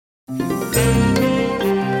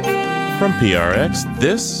From PRX,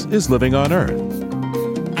 this is Living on Earth.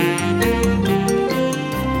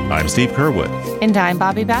 I'm Steve Curwood. And I'm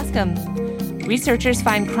Bobby Bascom. Researchers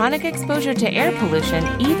find chronic exposure to air pollution,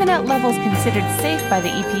 even at levels considered safe by the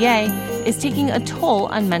EPA, is taking a toll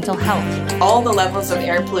on mental health. All the levels of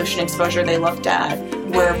air pollution exposure they looked at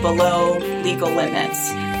were below legal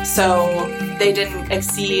limits. So they didn't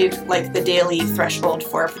exceed the daily threshold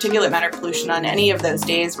for particulate matter pollution on any of those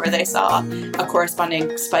days where they saw a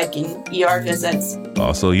corresponding spike in ER visits.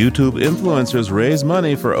 Also, YouTube influencers raise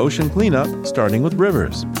money for ocean cleanup, starting with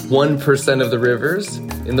rivers. 1% of the rivers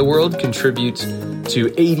in the world contribute to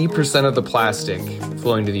 80% of the plastic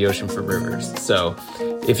flowing to the ocean from rivers. So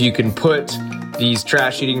if you can put these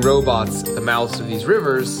trash-eating robots at the mouths of these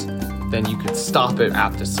rivers, then you could stop it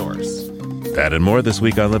at the source. That and more this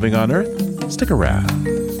week on Living on Earth. Stick around.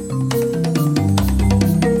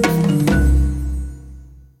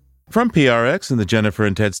 From PRX in the Jennifer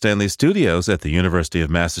and Ted Stanley studios at the University of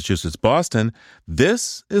Massachusetts, Boston,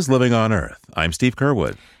 this is Living on Earth. I'm Steve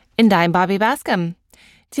Curwood. And I'm Bobby Bascom.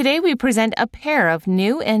 Today we present a pair of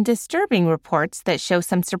new and disturbing reports that show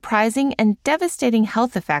some surprising and devastating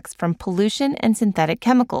health effects from pollution and synthetic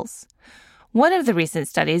chemicals. One of the recent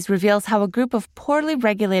studies reveals how a group of poorly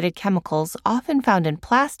regulated chemicals often found in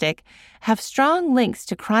plastic have strong links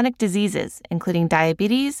to chronic diseases, including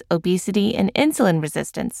diabetes, obesity, and insulin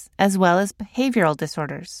resistance, as well as behavioral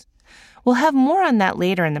disorders. We'll have more on that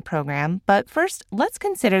later in the program, but first, let's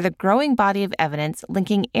consider the growing body of evidence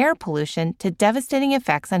linking air pollution to devastating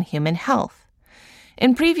effects on human health.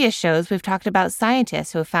 In previous shows, we've talked about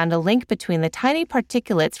scientists who have found a link between the tiny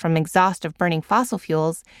particulates from exhaust of burning fossil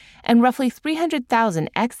fuels and roughly 300,000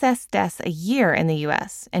 excess deaths a year in the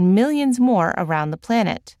U.S. and millions more around the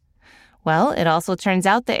planet. Well, it also turns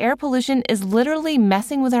out that air pollution is literally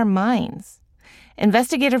messing with our minds.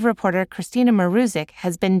 Investigative reporter Christina Maruzic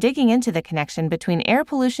has been digging into the connection between air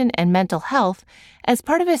pollution and mental health as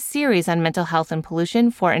part of a series on mental health and pollution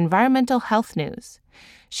for Environmental Health News.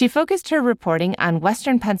 She focused her reporting on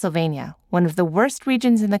Western Pennsylvania, one of the worst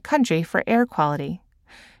regions in the country for air quality.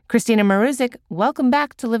 Christina Maruzic, welcome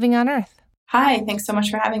back to Living on Earth. Hi, thanks so much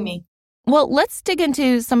for having me. Well, let's dig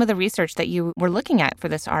into some of the research that you were looking at for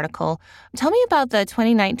this article. Tell me about the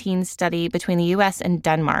 2019 study between the U.S. and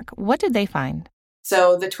Denmark. What did they find?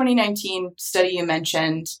 So the 2019 study you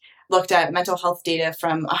mentioned looked at mental health data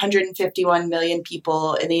from 151 million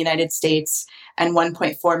people in the United States and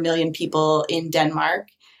 1.4 million people in Denmark.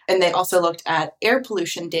 And they also looked at air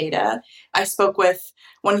pollution data. I spoke with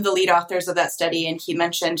one of the lead authors of that study, and he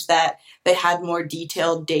mentioned that they had more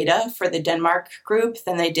detailed data for the Denmark group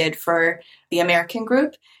than they did for the American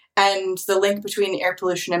group. And the link between air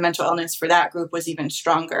pollution and mental illness for that group was even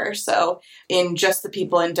stronger. So in just the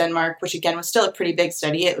people in Denmark, which again was still a pretty big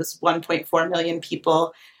study, it was 1.4 million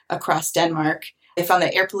people across Denmark. They found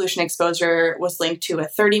that air pollution exposure was linked to a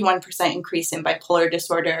 31% increase in bipolar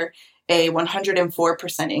disorder, a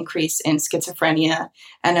 104% increase in schizophrenia,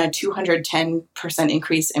 and a 210%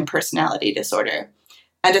 increase in personality disorder,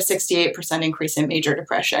 and a 68% increase in major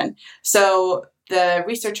depression. So the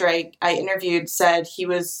researcher I interviewed said he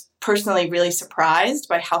was personally really surprised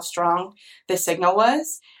by how strong the signal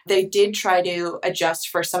was. They did try to adjust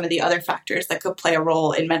for some of the other factors that could play a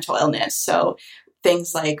role in mental illness. So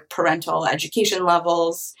things like parental education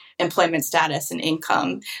levels, employment status, and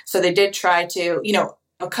income. So they did try to,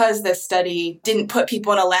 because this study didn't put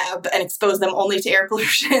people in a lab and expose them only to air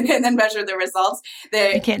pollution and then measure the results.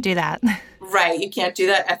 You can't do that. Right. You can't do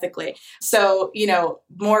that ethically. So,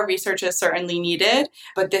 more research is certainly needed,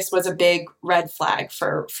 but this was a big red flag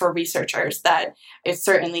for researchers that it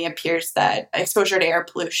certainly appears that exposure to air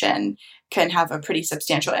pollution can have a pretty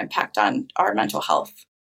substantial impact on our mental health.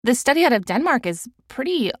 The study out of Denmark is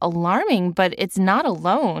pretty alarming, but it's not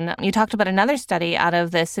alone. You talked about another study out of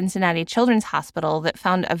the Cincinnati Children's Hospital that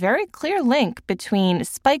found a very clear link between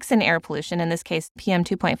spikes in air pollution, in this case PM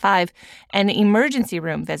 2.5, and emergency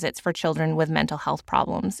room visits for children with mental health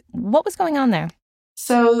problems. What was going on there?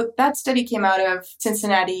 So that study came out of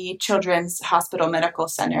Cincinnati Children's Hospital Medical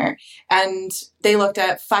Center, and they looked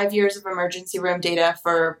at 5 years of emergency room data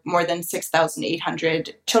for more than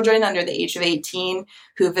 6,800 children under the age of 18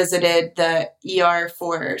 who visited the ER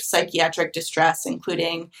for psychiatric distress,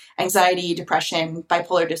 including anxiety, depression,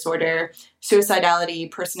 bipolar disorder, suicidality,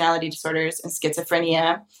 personality disorders, and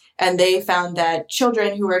schizophrenia. And they found that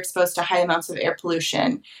children who were exposed to high amounts of air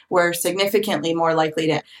pollution were significantly more likely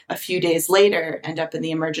to, a few days later, end up in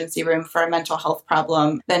the emergency room for a mental health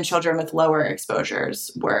problem than children with lower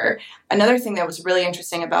exposures were. Another thing that was really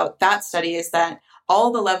interesting about that study is that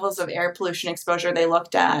all the levels of air pollution exposure they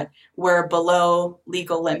looked at were below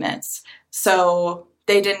legal limits. So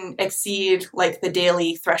they didn't exceed like the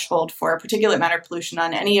daily threshold for particulate matter pollution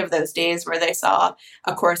on any of those days where they saw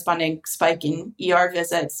a corresponding spike in ER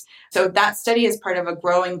visits. So that study is part of a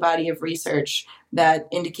growing body of research that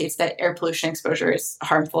indicates that air pollution exposure is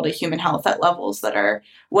harmful to human health at levels that are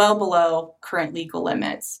well below current legal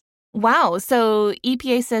limits. Wow. So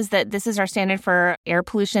EPA says that this is our standard for air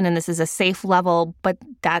pollution and this is a safe level, but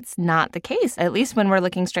that's not the case, at least when we're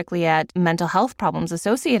looking strictly at mental health problems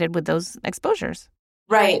associated with those exposures.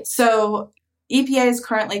 Right. So EPA is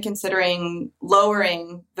currently considering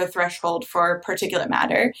lowering the threshold for particulate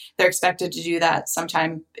matter. They're expected to do that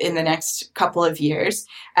sometime in the next couple of years.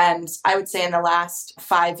 And I would say in the last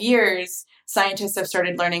 5 years, scientists have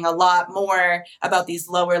started learning a lot more about these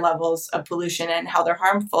lower levels of pollution and how they're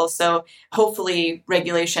harmful. So hopefully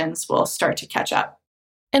regulations will start to catch up.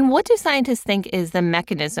 And what do scientists think is the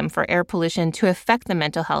mechanism for air pollution to affect the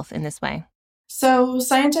mental health in this way? So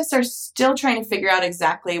scientists are still trying to figure out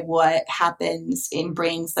exactly what happens in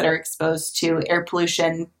brains that are exposed to air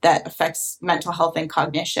pollution that affects mental health and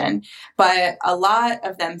cognition. But a lot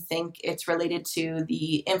of them think it's related to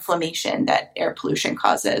the inflammation that air pollution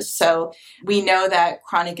causes. So we know that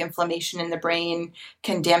chronic inflammation in the brain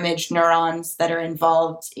can damage neurons that are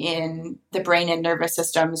involved in the brain and nervous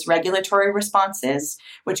system's regulatory responses,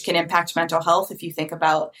 which can impact mental health. If you think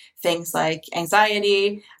about things like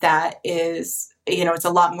anxiety, that is, it's a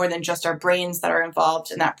lot more than just our brains that are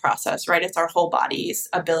involved in that process, right? It's our whole body's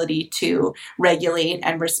ability to regulate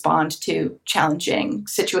and respond to challenging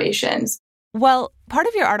situations. Well, part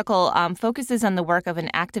of your article focuses on the work of an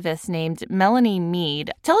activist named Melanie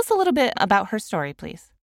Mead. Tell us a little bit about her story,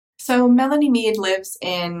 please. So Melanie Mead lives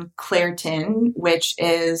in Clairton, which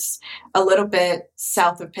is a little bit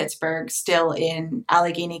south of Pittsburgh, still in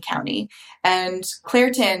Allegheny County. And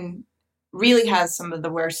Clairton really has some of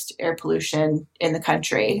the worst air pollution in the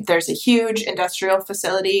country. There's a huge industrial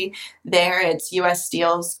facility there. It's U.S.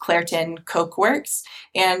 Steel's Clairton Coke Works,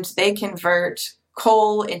 and they convert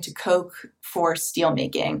coal into coke for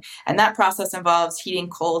steelmaking. And that process involves heating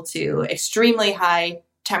coal to extremely high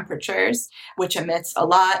temperatures, which emits a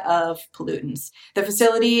lot of pollutants. The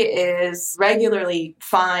facility is regularly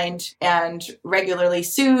fined and regularly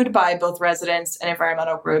sued by both residents and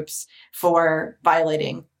environmental groups for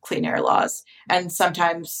violating clean air laws and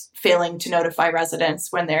sometimes failing to notify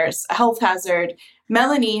residents when there's a health hazard.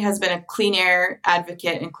 Melanie has been a clean air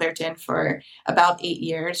advocate in Clairton for about 8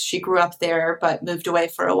 years. She grew up there, but moved away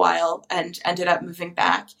for a while and ended up moving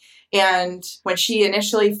back. And when she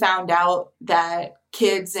initially found out that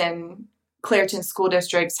kids in Clairton school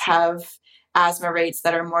districts have asthma rates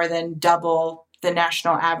that are more than double the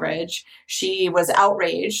national average, she was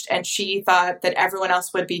outraged and she thought that everyone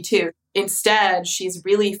else would be too. Instead, she's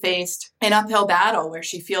really faced an uphill battle where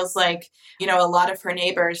she feels like, a lot of her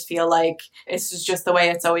neighbors feel like this is just the way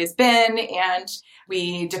it's always been. And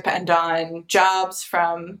we depend on jobs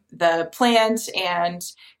from the plant and,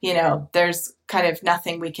 there's kind of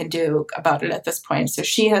nothing we can do about it at this point. So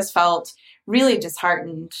she has felt really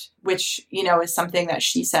disheartened, which, is something that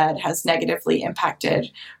she said has negatively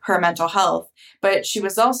impacted her mental health. But she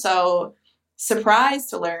was also surprised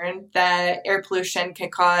to learn that air pollution can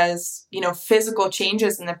cause, physical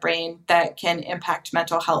changes in the brain that can impact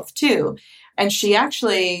mental health too. And she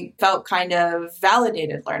actually felt kind of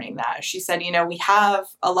validated learning that. She said, we have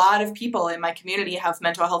a lot of people in my community have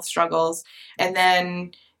mental health struggles. And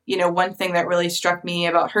then, one thing that really struck me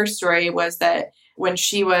about her story was that when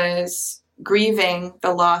she was grieving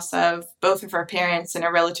the loss of both of her parents in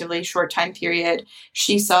a relatively short time period,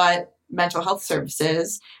 she sought mental health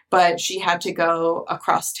services, but she had to go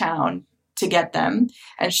across town to get them.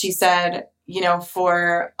 And she said,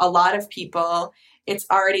 for a lot of people, it's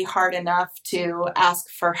already hard enough to ask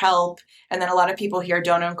for help. And then a lot of people here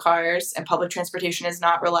don't own cars and public transportation is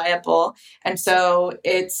not reliable. And so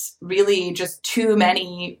it's really just too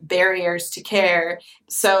many barriers to care.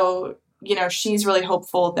 So she's really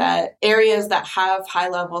hopeful that areas that have high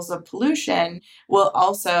levels of pollution will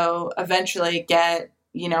also eventually get,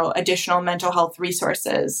 additional mental health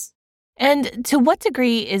resources. And to what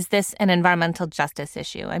degree is this an environmental justice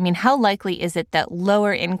issue? I mean, how likely is it that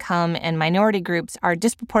lower income and minority groups are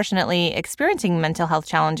disproportionately experiencing mental health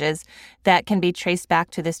challenges that can be traced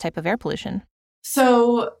back to this type of air pollution?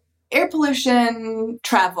 So Air pollution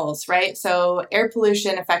travels, right? So air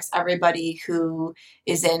pollution affects everybody who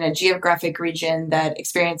is in a geographic region that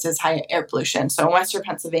experiences high air pollution. So in Western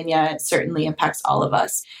Pennsylvania, it certainly impacts all of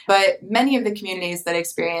us. But many of the communities that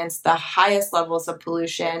experience the highest levels of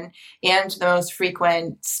pollution and the most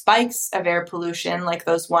frequent spikes of air pollution, like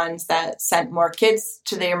those ones that sent more kids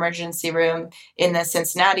to the emergency room in the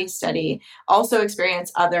Cincinnati study, also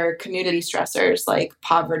experience other community stressors like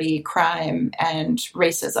poverty, crime, and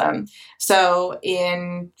racism. So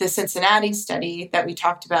in the Cincinnati study that we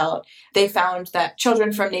talked about, they found that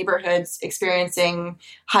children from neighborhoods experiencing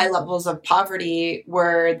high levels of poverty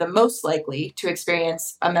were the most likely to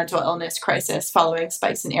experience a mental illness crisis following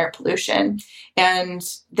spikes in air pollution. And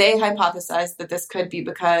they hypothesized that this could be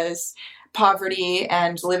because poverty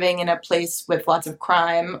and living in a place with lots of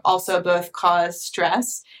crime also both cause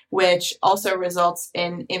stress, which also results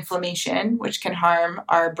in inflammation, which can harm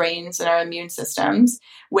our brains and our immune systems,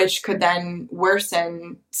 which could then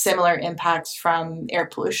worsen similar impacts from air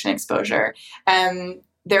pollution exposure. And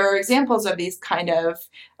there are examples of these kind of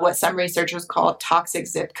what some researchers call toxic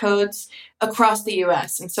zip codes across the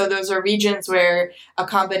US. And so those are regions where a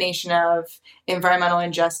combination of environmental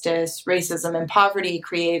injustice, racism, and poverty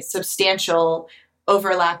creates substantial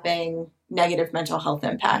overlapping negative mental health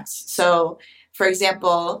impacts. So for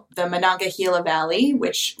example, the Monongahela Valley,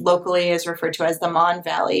 which locally is referred to as the Mon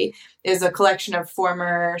Valley, is a collection of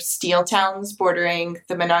former steel towns bordering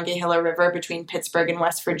the Monongahela River between Pittsburgh and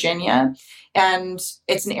West Virginia. And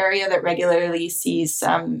it's an area that regularly sees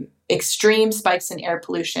some extreme spikes in air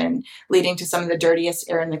pollution, leading to some of the dirtiest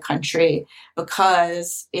air in the country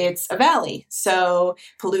because it's a valley. So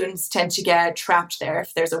pollutants tend to get trapped there.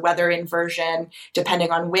 If there's a weather inversion,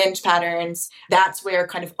 depending on wind patterns, that's where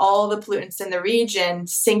kind of all the pollutants in the region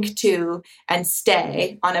sink to and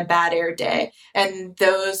stay on a bad air day. And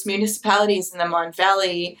those municipalities in the Mon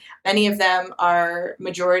Valley, many of them are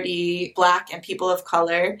majority Black and people of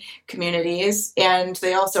color communities. And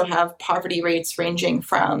they also have poverty rates ranging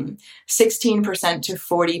from 16% to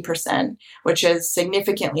 40%, which is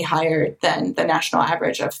significantly higher than the national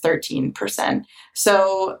average of 13%.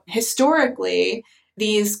 So historically,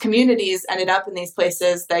 these communities ended up in these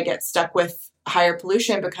places that get stuck with higher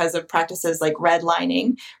pollution because of practices like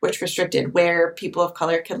redlining, which restricted where people of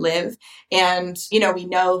color could live. And, we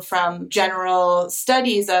know from general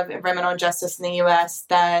studies of environmental injustice in the US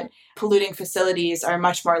that polluting facilities are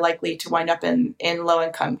much more likely to wind up in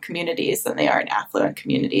low-income communities than they are in affluent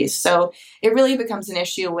communities. So it really becomes an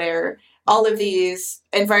issue where all of these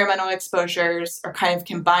environmental exposures are kind of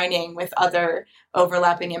combining with other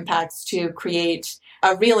overlapping impacts to create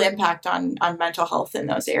a real impact on mental health in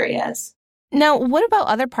those areas. Now, what about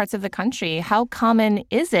other parts of the country? How common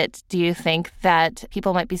is it, do you think, that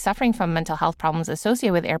people might be suffering from mental health problems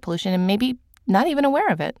associated with air pollution and maybe not even aware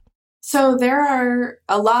of it? So there are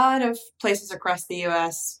a lot of places across the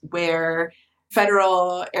U.S. where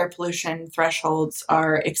federal air pollution thresholds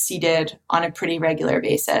are exceeded on a pretty regular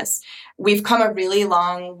basis. We've come a really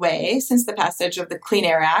long way since the passage of the Clean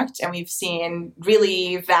Air Act, and we've seen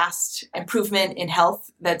really vast improvement in health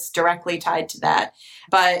that's directly tied to that.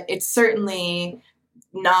 But it's certainly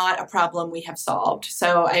not a problem we have solved.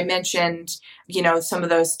 So I mentioned, some of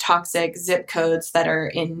those toxic zip codes that are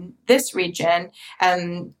in this region,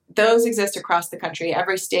 and those exist across the country.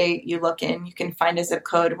 Every state you look in, you can find a zip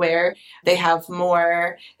code where they have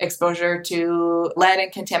more exposure to lead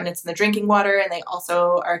and contaminants in the drinking water, and they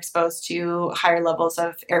also are exposed to higher levels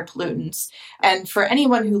of air pollutants. And for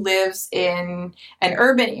anyone who lives in an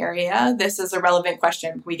urban area, this is a relevant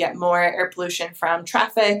question. We get more air pollution from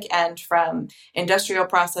traffic and from industrial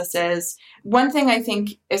processes. One thing I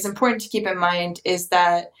think is important to keep in mind is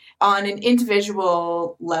that on an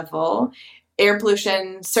individual level, air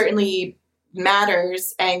pollution certainly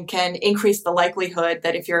matters and can increase the likelihood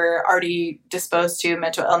that if you're already disposed to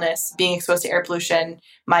mental illness, being exposed to air pollution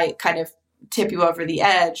might kind of tip you over the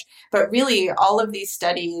edge. But really, all of these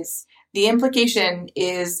studies, the implication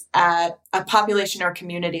is at a population or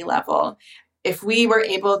community level. If we were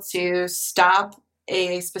able to stop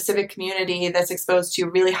a specific community that's exposed to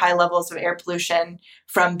really high levels of air pollution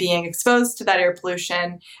from being exposed to that air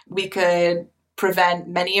pollution, we could prevent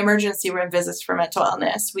many emergency room visits for mental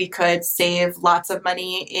illness. We could save lots of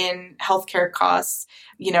money in healthcare costs.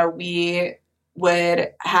 We would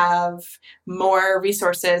have more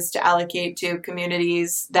resources to allocate to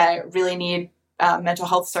communities that really need mental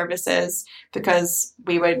health services because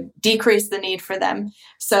we would decrease the need for them.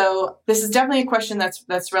 So this is definitely a question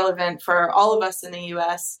that's relevant for all of us in the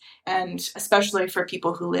U.S. and especially for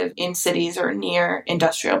people who live in cities or near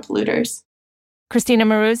industrial polluters. Christina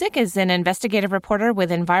Maruzic is an investigative reporter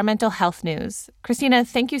with Environmental Health News. Christina,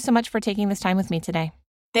 thank you so much for taking this time with me today.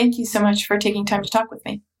 Thank you so much for taking time to talk with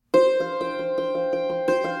me.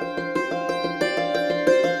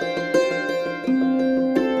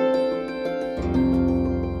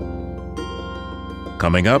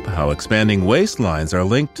 Coming up, how expanding waistlines are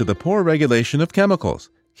linked to the poor regulation of chemicals.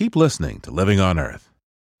 Keep listening to Living on Earth.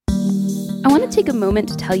 I want to take a moment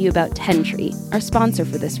to tell you about Tentree, our sponsor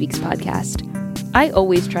for this week's podcast. I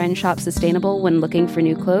always try and shop sustainable when looking for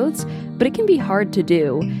new clothes, but it can be hard to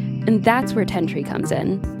do, and that's where Tentree comes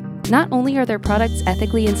in. Not only are their products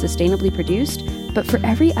ethically and sustainably produced, but for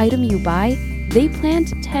every item you buy, they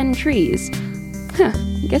plant 10 trees.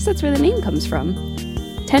 I guess that's where the name comes from.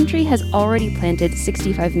 Tentree has already planted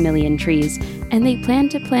 65 million trees, and they plan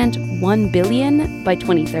to plant 1 billion by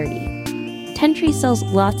 2030. Tentree sells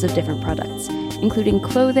lots of different products, including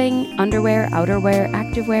clothing, underwear, outerwear,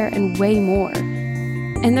 activewear, and way more.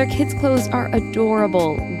 And their kids' clothes are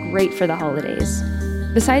adorable, great for the holidays.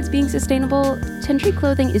 Besides being sustainable, Tentree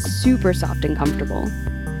clothing is super soft and comfortable.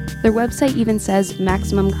 Their website even says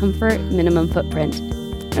maximum comfort, minimum footprint.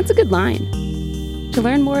 That's a good line. To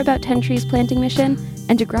learn more about Tentree's planting mission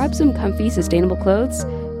and to grab some comfy, sustainable clothes,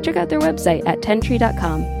 check out their website at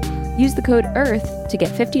tentree.com. Use the code EARTH to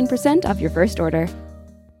get 15% off your first order.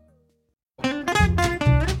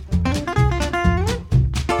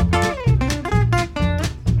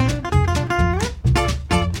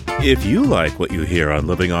 If you like what you hear on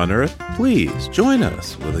Living on Earth, please join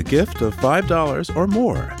us with a gift of $5 or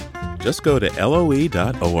more. Just go to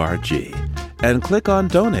LOE.org and click on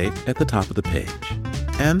Donate at the top of the page.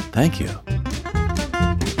 And thank you.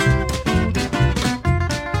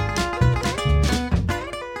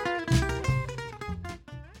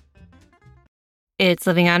 It's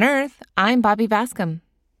Living on Earth. I'm Bobby Bascom.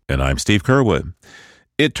 And I'm Steve Curwood.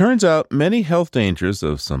 It turns out many health dangers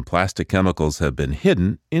of some plastic chemicals have been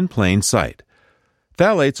hidden in plain sight.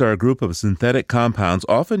 Phthalates are a group of synthetic compounds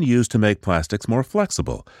often used to make plastics more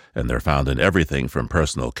flexible, and they're found in everything from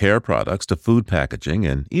personal care products to food packaging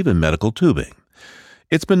and even medical tubing.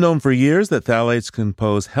 It's been known for years that phthalates can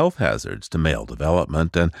pose health hazards to male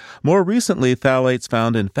development, and more recently, phthalates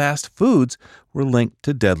found in fast foods were linked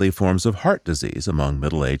to deadly forms of heart disease among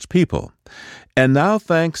middle-aged people. And now,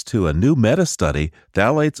 thanks to a new meta-study,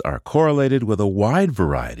 phthalates are correlated with a wide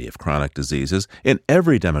variety of chronic diseases in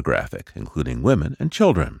every demographic, including women and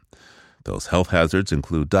children. Those health hazards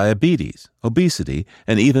include diabetes, obesity,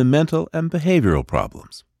 and even mental and behavioral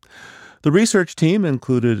problems. The research team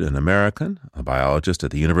included an American, a biologist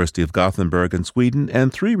at the University of Gothenburg in Sweden,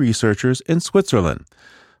 and 3 researchers in Switzerland.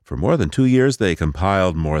 For more than 2 years, they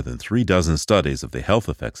compiled more than 36 studies of the health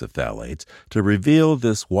effects of phthalates to reveal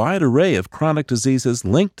this wide array of chronic diseases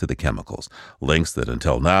linked to the chemicals, links that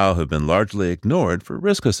until now have been largely ignored for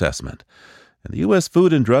risk assessment. And the U.S.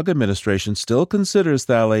 Food and Drug Administration still considers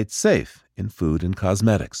phthalates safe in food and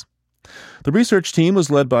cosmetics. The research team was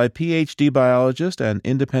led by PhD biologist and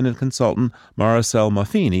independent consultant Maricel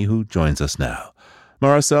Maffini, who joins us now.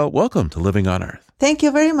 Maricel, welcome to Living on Earth. Thank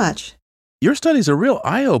you very much. Your study's a real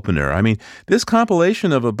eye-opener. I mean, this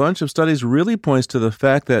compilation of a bunch of studies really points to the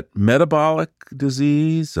fact that metabolic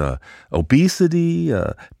disease, obesity,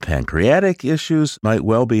 pancreatic issues might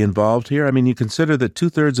well be involved here. I mean, you consider that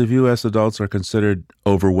 2/3 of U.S. adults are considered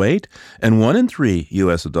overweight, and 1 in 3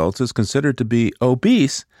 U.S. adults is considered to be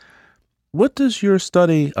obese. What does your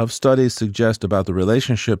study of studies suggest about the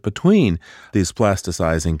relationship between these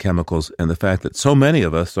plasticizing chemicals and the fact that so many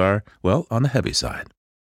of us are, well, on the heavy side?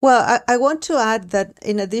 Well, I want to add that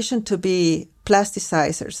in addition to be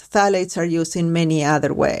plasticizers, phthalates are used in many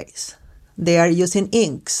other ways. They are used in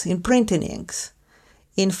inks, in printing inks,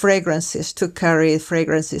 in fragrances to carry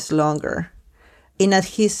fragrances longer, in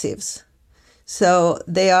adhesives. So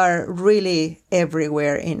they are really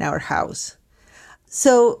everywhere in our house.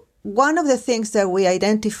 So one of the things that we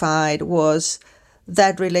identified was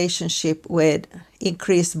that relationship with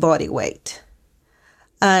increased body weight.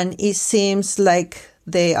 And it seems like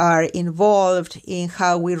they are involved in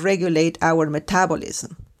how we regulate our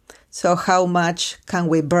metabolism. So how much can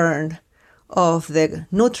we burn of the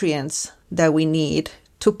nutrients that we need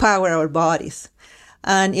to power our bodies?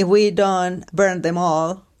 And if we don't burn them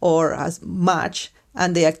all or as much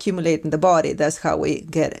and they accumulate in the body, that's how we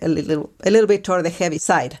get a little bit toward the heavy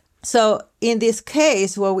side. So in this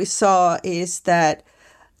case, what we saw is that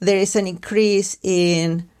there is an increase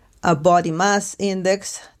in a body mass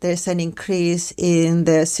index. There's an increase in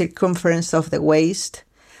the circumference of the waist.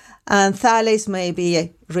 And phthalates may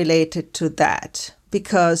be related to that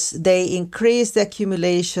because they increase the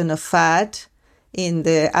accumulation of fat in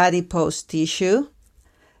the adipose tissue.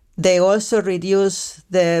 They also reduce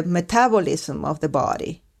the metabolism of the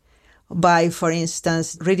body by, for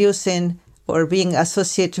instance, reducing or being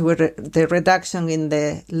associated with the reduction in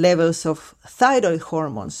the levels of thyroid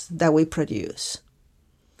hormones that we produce.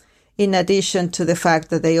 In addition to the fact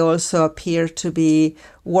that they also appear to be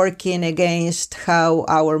working against how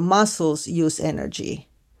our muscles use energy.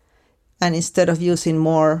 And instead of using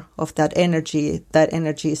more of that energy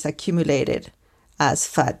is accumulated as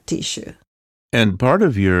fat tissue. And part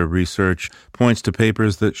of your research points to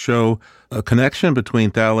papers that show a connection between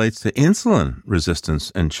phthalates to insulin resistance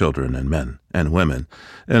in children and men and women.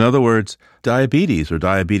 In other words, diabetes or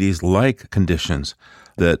diabetes-like conditions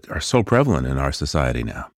that are so prevalent in our society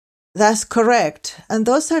now. That's correct. And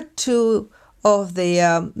those are two of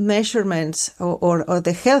the measurements or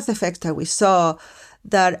the health effects that we saw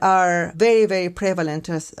that are very, very prevalent,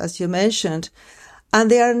 as you mentioned. And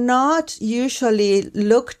they are not usually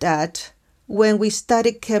looked at when we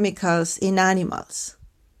study chemicals in animals.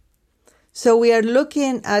 So we are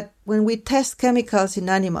looking at, when we test chemicals in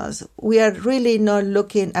animals, we are really not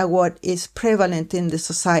looking at what is prevalent in the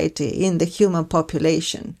society, in the human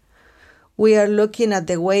population. We are looking at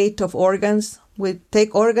the weight of organs. We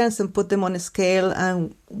take organs and put them on a scale,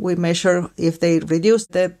 and we measure if they reduce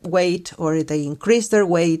the weight or if they increase their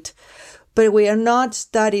weight. But we are not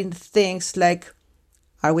studying things like,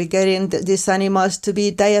 are we getting these animals to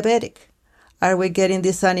be diabetic? Are we getting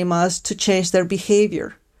these animals to change their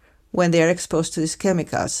behavior when they are exposed to these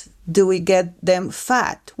chemicals? Do we get them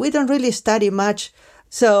fat? We don't really study much.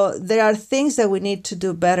 So there are things that we need to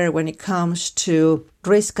do better when it comes to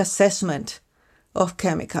risk assessment of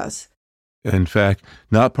chemicals. In fact,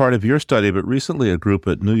 not part of your study, but recently a group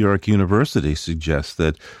at New York University suggests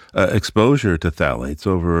that exposure to phthalates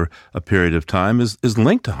over a period of time is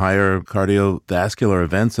linked to higher cardiovascular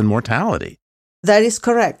events and mortality. That is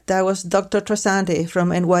correct. That was Dr. Trasante from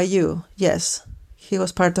NYU. Yes, he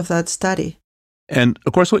was part of that study. And,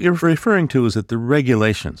 of course, what you're referring to is that the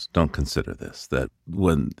regulations don't consider this, that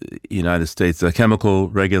when the United States chemical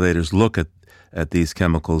regulators look at these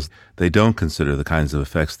chemicals, they don't consider the kinds of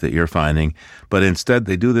effects that you're finding, but instead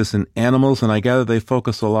they do this in animals, and I gather they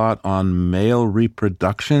focus a lot on male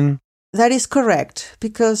reproduction? That is correct,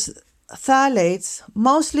 because phthalates,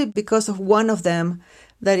 mostly because of one of them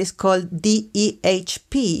that is called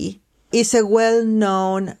DEHP, is a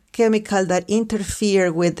well-known chemical that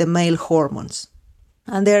interferes with the male hormones.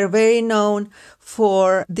 And they are very known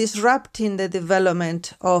for disrupting the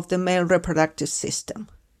development of the male reproductive system.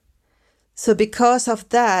 So because of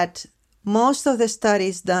that, most of the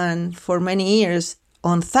studies done for many years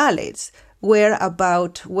on phthalates were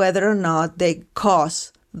about whether or not they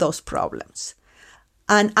cause those problems.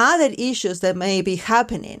 And other issues that may be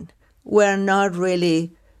happening were not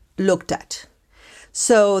really looked at.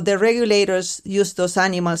 So the regulators used those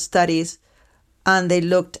animal studies and they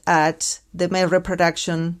looked at the male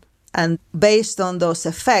reproduction, and based on those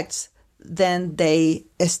effects, then they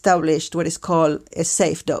established what is called a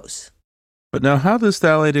safe dose. But now, how does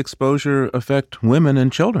phthalate exposure affect women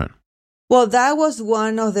and children? Well, that was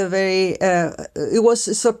one of the it was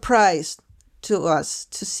a surprise to us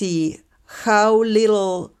to see how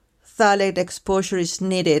little phthalate exposure is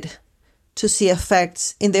needed to see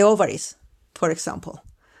effects in the ovaries, for example.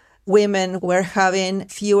 Women were having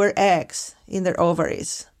fewer eggs in their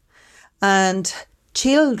ovaries. And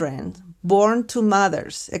children born to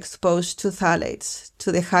mothers exposed to phthalates,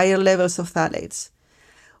 to the higher levels of phthalates,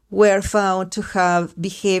 were found to have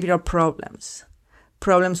behavioral problems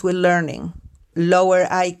with learning, lower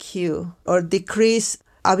IQ, or decreased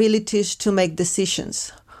abilities to make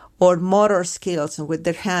decisions, or motor skills with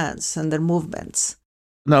their hands and their movements.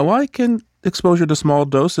 Now, why can exposure to small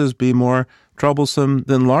doses be more troublesome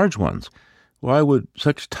than large ones? Why would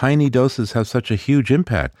such tiny doses have such a huge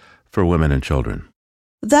impact for women and children?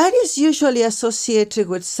 That is usually associated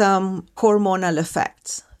with some hormonal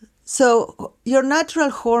effects. So your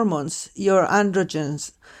natural hormones, your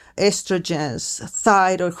androgens, estrogens,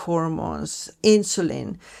 thyroid hormones,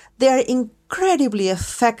 insulin, they are incredibly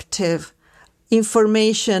effective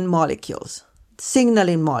information molecules,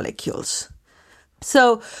 signaling molecules.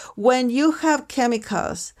 So when you have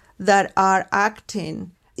chemicals that are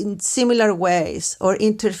acting in similar ways or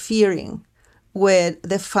interfering with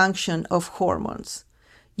the function of hormones,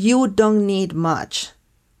 you don't need much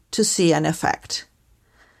to see an effect.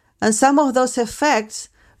 And some of those effects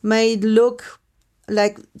may look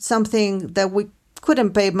like something that we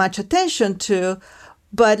couldn't pay much attention to,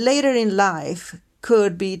 but later in life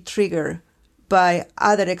could be triggered by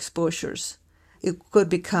other exposures. It could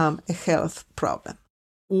become a health problem.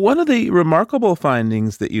 One of the remarkable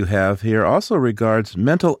findings that you have here also regards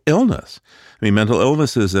mental illness. I mean, mental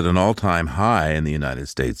illness is at an all-time high in the United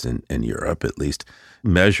States and Europe, at least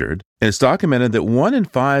measured. And it's documented that 1 in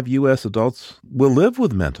 5 U.S. adults will live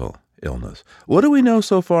with mental illness. What do we know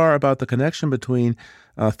so far about the connection between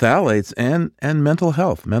phthalates and mental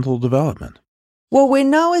health, mental development? What we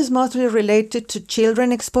know is mostly related to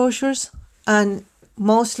children exposures and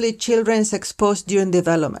mostly children's exposed during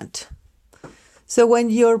development. So when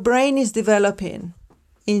your brain is developing,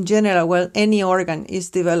 in general, well, any organ is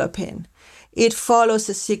developing, it follows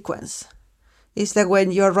a sequence. It's like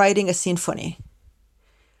when you're writing a symphony.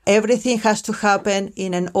 Everything has to happen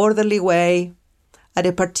in an orderly way at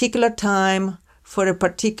a particular time for a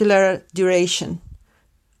particular duration,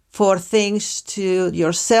 for things to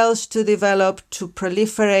your cells to develop, to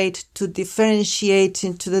proliferate, to differentiate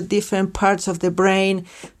into the different parts of the brain,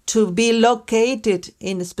 to be located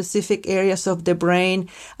in specific areas of the brain,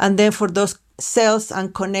 and then for those cells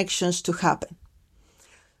and connections to happen.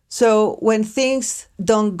 So when things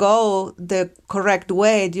don't go the correct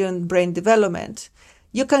way during brain development,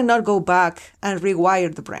 you cannot go back and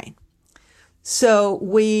rewire the brain. So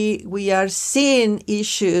we are seeing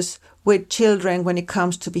issues with children when it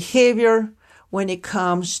comes to behavior, when it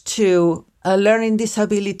comes to learning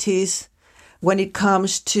disabilities, when it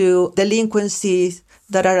comes to delinquencies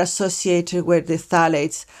that are associated with the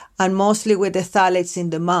phthalates, and mostly with the phthalates in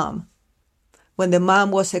the mom. When the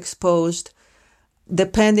mom was exposed,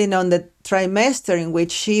 depending on the trimester in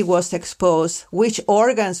which she was exposed, which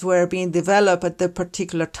organs were being developed at the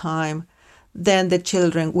particular time, then the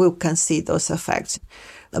children can see those effects.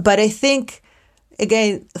 But I think,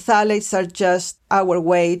 again, phthalates are just our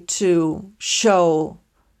way to show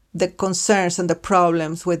the concerns and the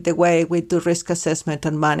problems with the way we do risk assessment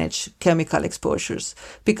and manage chemical exposures,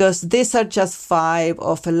 because these are just 5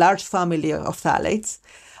 of a large family of phthalates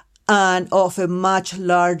and of a much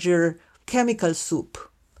larger chemical soup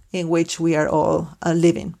in which we are all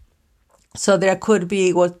living. So there could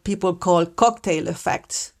be what people call cocktail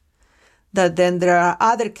effects, that then there are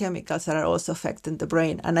other chemicals that are also affecting the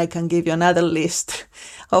brain. And I can give you another list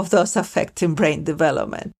of those affecting brain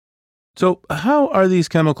development. So how are these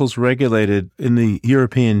chemicals regulated in the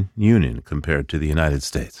European Union compared to the United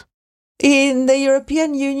States? In the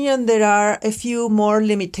European Union, there are a few more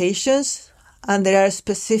limitations, and there are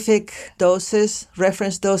specific doses,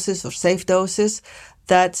 reference doses or safe doses,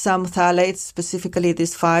 that some phthalates, specifically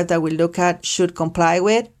these 5 that we look at, should comply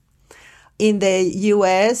with. In the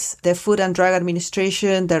U.S., the Food and Drug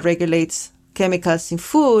Administration that regulates chemicals in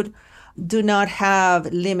food do not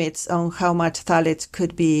have limits on how much phthalates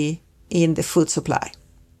could be in the food supply.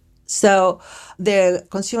 So the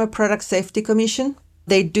Consumer Product Safety Commission,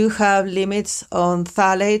 they do have limits on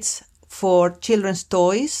phthalates for children's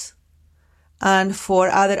toys and for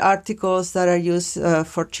other articles that are used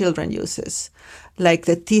for children uses, like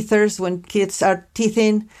the teethers. When kids are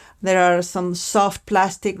teething, there are some soft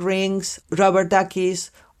plastic rings, rubber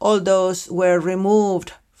duckies. All those were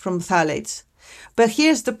removed from phthalates. But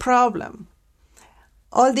here's the problem.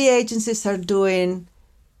 All the agencies are doing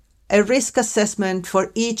a risk assessment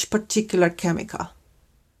for each particular chemical.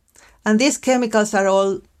 And these chemicals are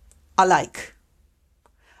all alike.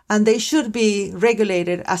 And they should be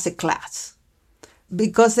regulated as a class.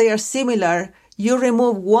 Because they are similar, you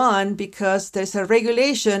remove one because there's a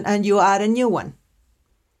regulation and you add a new one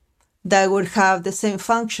that would have the same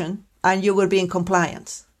function and you will be in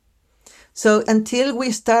compliance. So until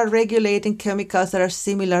we start regulating chemicals that are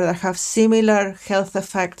similar, that have similar health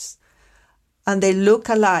effects, and they look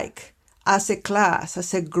alike as a class,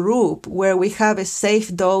 as a group, where we have a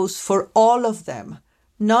safe dose for all of them,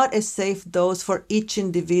 not a safe dose for each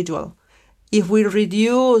individual. If we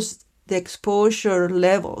reduce the exposure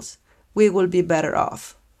levels, we will be better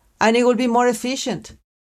off. And it will be more efficient.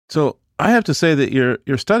 So I have to say that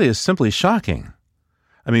your study is simply shocking.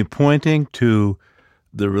 I mean, pointing to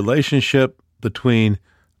the relationship between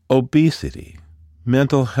obesity,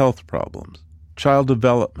 mental health problems, child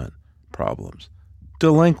development problems,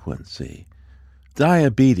 delinquency,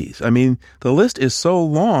 diabetes. I mean, the list is so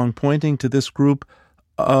long pointing to this group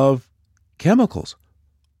of chemicals.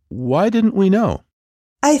 Why didn't we know?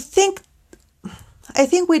 I think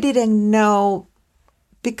we didn't know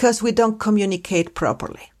because we don't communicate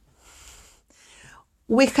properly.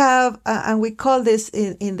 We have, and we call this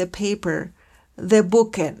in the paper, the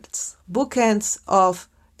bookends of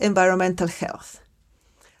environmental health.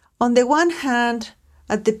 On the one hand,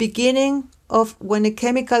 at the beginning of when a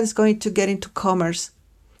chemical is going to get into commerce,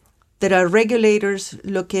 there are regulators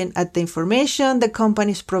looking at the information the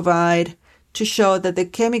companies provide to show that the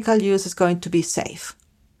chemical use is going to be safe.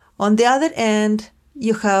 On the other end,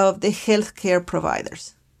 you have the healthcare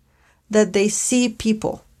providers, that they see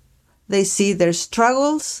people. They see their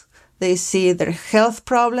struggles, they see their health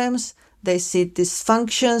problems, they see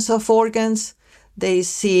dysfunctions of organs, they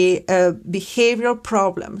see behavioral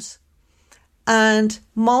problems. And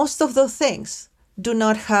most of those things do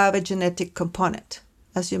not have a genetic component,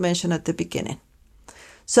 as you mentioned at the beginning.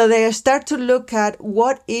 So they start to look at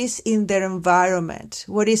what is in their environment,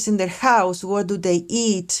 what is in their house, what do they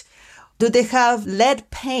eat, do they have lead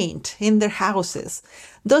paint in their houses,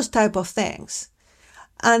 those type of things.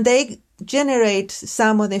 And they generate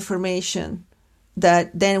some of the information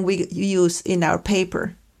that then we use in our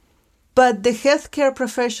paper. But the healthcare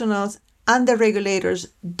professionals and the regulators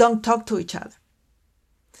don't talk to each other.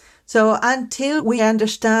 So until we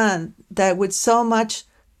understand that with so much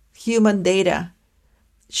human data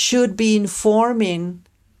should be informing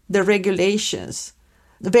the regulations,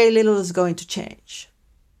 very little is going to change.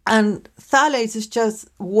 And phthalates is just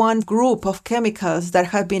one group of chemicals that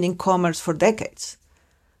have been in commerce for decades.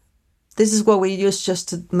 This is what we use just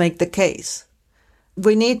to make the case.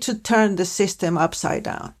 We need to turn the system upside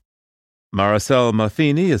down. Maricel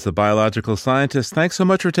Matheny is a biological scientist. Thanks so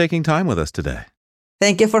much for taking time with us today.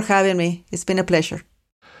 Thank you for having me. It's been a pleasure.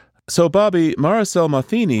 So, Bobby, Maricel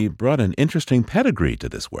Matheny brought an interesting pedigree to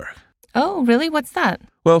this work. Oh, really? What's that?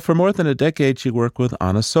 Well, for more than a decade, she worked with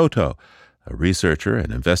Anna Soto, a researcher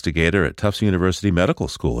and investigator at Tufts University Medical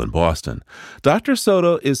School in Boston. Dr.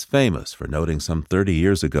 Soto is famous for noting some 30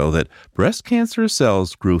 years ago that breast cancer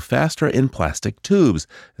cells grew faster in plastic tubes,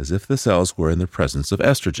 as if the cells were in the presence of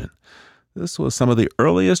estrogen. This was some of the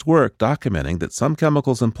earliest work documenting that some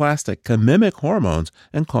chemicals in plastic can mimic hormones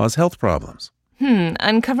and cause health problems.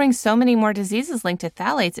 Uncovering so many more diseases linked to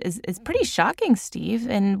phthalates is pretty shocking, Steve.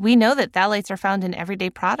 And we know that phthalates are found in everyday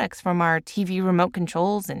products, from our TV remote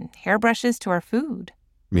controls and hairbrushes to our food.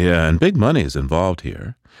 Yeah, and big money is involved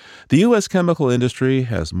here. The U.S. chemical industry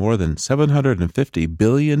has more than $750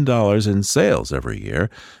 billion in sales every year,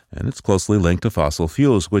 and it's closely linked to fossil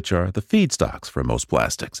fuels, which are the feedstocks for most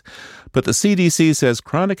plastics. But the CDC says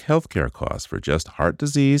chronic healthcare costs for just heart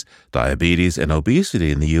disease, diabetes, and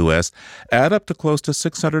obesity in the U.S. add up to close to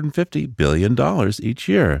 $650 billion each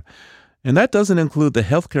year. And that doesn't include the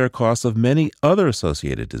healthcare costs of many other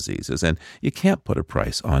associated diseases, and you can't put a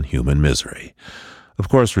price on human misery. Of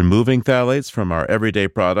course, removing phthalates from our everyday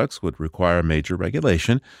products would require major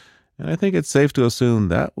regulation, and I think it's safe to assume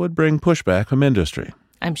that would bring pushback from industry.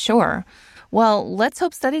 I'm sure. Well, let's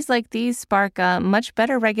hope studies like these spark a much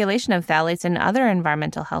better regulation of phthalates and other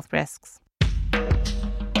environmental health risks.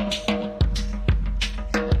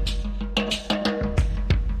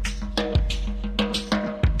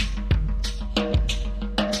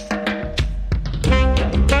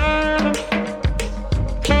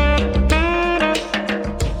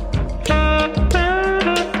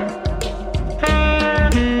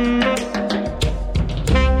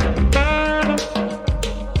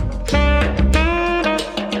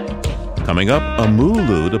 Coming up, a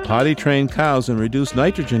moo-loo to potty-train cows and reduce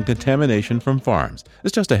nitrogen contamination from farms.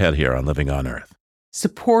 It's just ahead here on Living on Earth.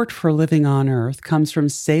 Support for Living on Earth comes from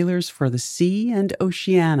Sailors for the Sea and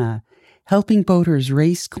Oceana, helping boaters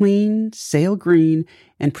race clean, sail green,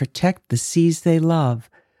 and protect the seas they love.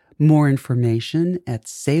 More information at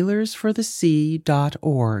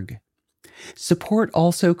sailorsforthesea.org. Support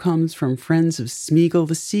also comes from Friends of Smeagol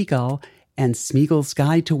the Seagull and Smeagol's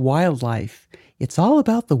Guide to Wildlife. It's all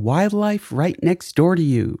about the wildlife right next door to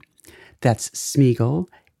you. That's Smeagol,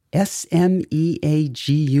 Smeagull,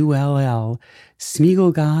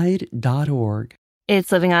 smeagolguide.org.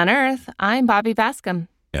 It's Living on Earth. I'm Bobby Bascom.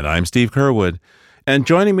 And I'm Steve Kerwood. And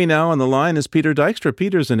joining me now on the line is Peter Dykstra.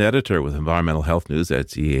 Peter's an editor with Environmental Health News at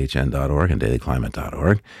ehn.org and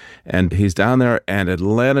dailyclimate.org. And he's down there in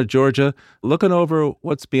Atlanta, Georgia, looking over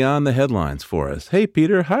what's beyond the headlines for us. Hey,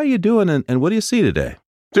 Peter, how are you doing and what do you see today?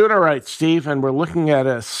 Doing all right, Steve, and we're looking at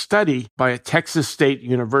a study by a Texas State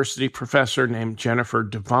University professor named Jennifer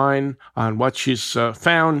Devine. On what she's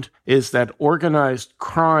found is that organized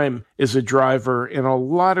crime is a driver in a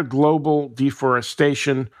lot of global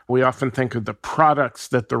deforestation. We often think of the products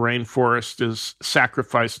that the rainforest is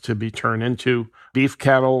sacrificed to be turned into: beef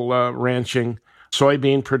cattle ranching,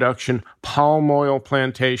 soybean production, palm oil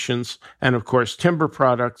plantations, and of course timber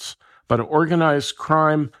products. But organized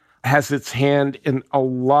crime has its hand in a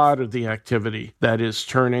lot of the activity that is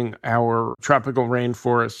turning our tropical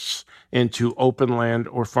rainforests into open land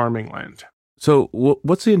or farming land. So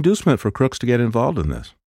what's the inducement for crooks to get involved in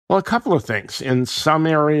this? Well, a couple of things. In some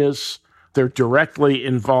areas, they're directly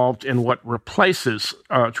involved in what replaces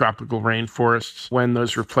tropical rainforests when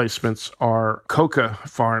those replacements are coca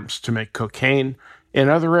farms to make cocaine. In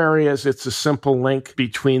other areas, it's a simple link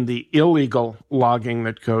between the illegal logging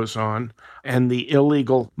that goes on and the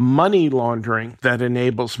illegal money laundering that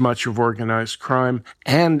enables much of organized crime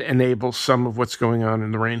and enables some of what's going on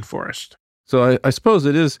in the rainforest. So I suppose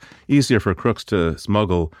it is easier for crooks to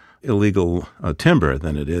smuggle illegal timber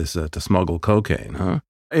than it is to smuggle cocaine, huh?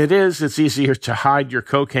 It is. It's easier to hide your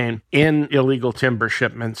cocaine in illegal timber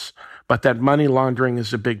shipments, but that money laundering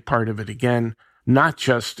is a big part of it again, not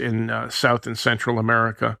just in South and Central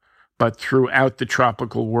America, but throughout the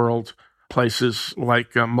tropical world, places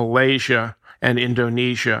like Malaysia and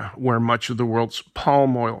Indonesia, where much of the world's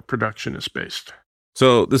palm oil production is based.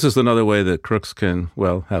 So this is another way that crooks can,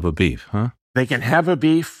 well, have a beef, huh? They can have a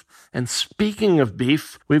beef. And speaking of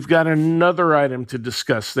beef, we've got another item to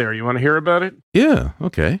discuss there. You want to hear about it? Yeah,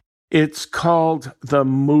 okay. It's called the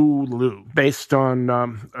Mooloo, based on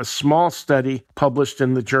a small study published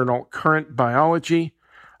in the journal Current Biology.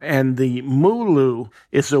 And the Mooloo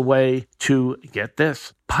is a way to, get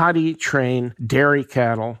this, potty train dairy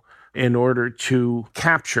cattle in order to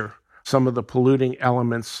capture some of the polluting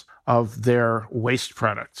elements of their waste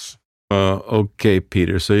products. Okay,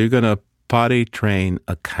 Peter, so you're going to potty train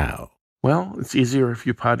a cow. Well, it's easier if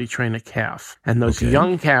you potty train a calf. And those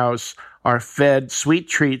young cows are fed sweet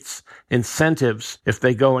treats, incentives, if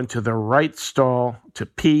they go into the right stall to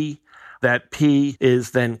pee. That pee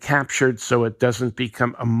is then captured so it doesn't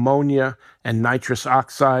become ammonia and nitrous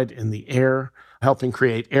oxide in the air, helping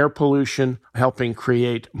create air pollution, helping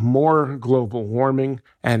create more global warming.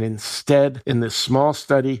 And instead, in this small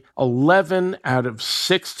study, 11 out of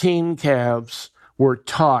 16 calves were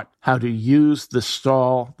taught how to use the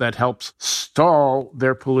stall that helps stall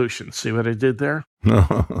their pollution. See what I did there?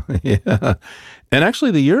 Oh, yeah. And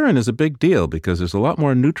actually, the urine is a big deal because there's a lot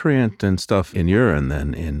more nutrient and stuff in urine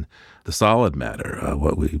than in the solid matter,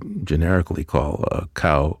 what we generically call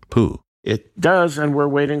cow poo. It does, and we're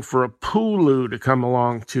waiting for a Pooloo to come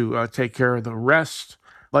along to take care of the rest.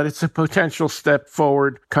 But it's a potential step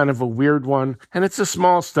forward, kind of a weird one, and it's a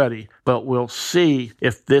small study. But we'll see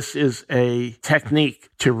if this is a technique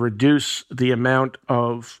to reduce the amount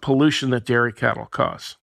of pollution that dairy cattle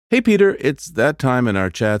cause. Hey, Peter, it's that time in our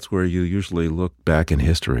chats where you usually look back in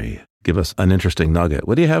history. Give us an interesting nugget.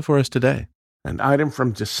 What do you have for us today? An item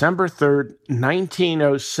from December 3rd,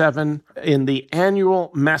 1907, in the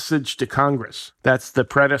annual message to Congress. That's the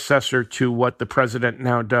predecessor to what the president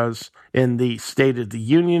now does in the State of the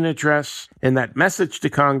Union address. In that message to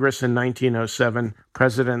Congress in 1907,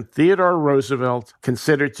 President Theodore Roosevelt,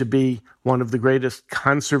 considered to be one of the greatest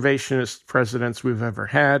conservationist presidents we've ever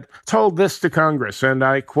had, told this to Congress, and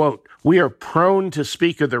I quote, "We are prone to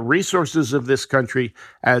speak of the resources of this country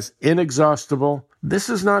as inexhaustible. This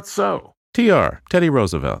is not so." Teddy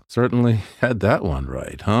Roosevelt, certainly had that one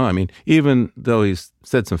right, huh? I mean, even though he's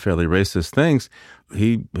said some fairly racist things,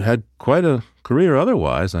 he had quite a career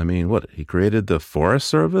otherwise. I mean, he created the Forest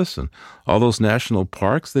Service and all those national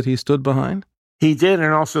parks that he stood behind? He did,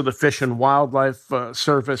 and also the Fish and Wildlife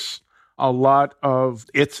Service. A lot of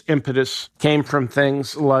its impetus came from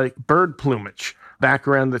things like bird plumage. Back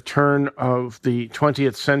around the turn of the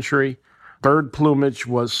 20th century, bird plumage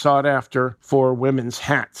was sought after for women's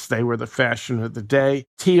hats. They were the fashion of the day.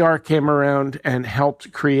 TR came around and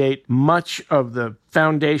helped create much of the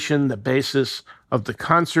foundation, the basis of the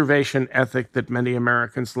conservation ethic that many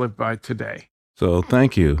Americans live by today. So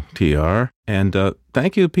thank you, TR. And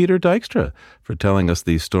thank you, Peter Dykstra, for telling us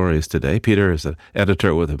these stories today. Peter is an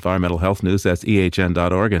editor with Environmental Health News. That's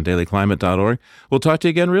ehn.org and dailyclimate.org. We'll talk to you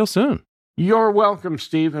again real soon. You're welcome,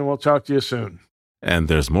 Steve, and we'll talk to you soon. And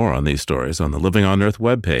there's more on these stories on the Living on Earth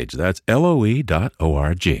webpage. That's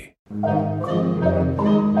LOE.org.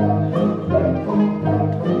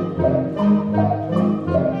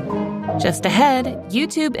 Just ahead,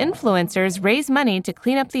 YouTube influencers raise money to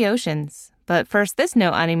clean up the oceans. But first, this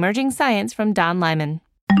note on emerging science from Don Lyman.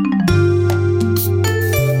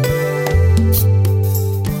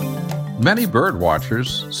 Many bird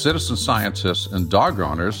watchers, citizen scientists, and dog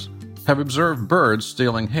owners have observed birds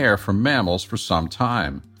stealing hair from mammals for some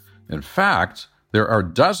time. In fact, there are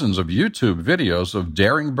dozens of YouTube videos of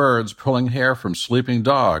daring birds pulling hair from sleeping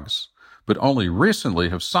dogs, but only recently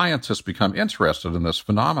have scientists become interested in this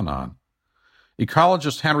phenomenon.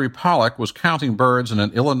 Ecologist Henry Pollack was counting birds in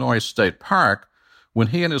an Illinois state park when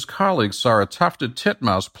he and his colleagues saw a tufted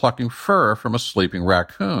titmouse plucking fur from a sleeping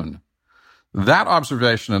raccoon. That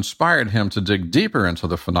observation inspired him to dig deeper into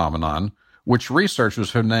the phenomenon, which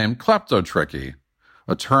researchers have named kleptotrichia,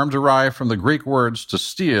 a term derived from the Greek words to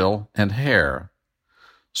steal and hair.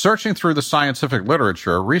 Searching through the scientific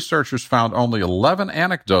literature, researchers found only 11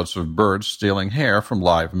 anecdotes of birds stealing hair from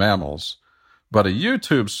live mammals. But a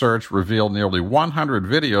YouTube search revealed nearly 100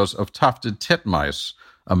 videos of tufted titmice,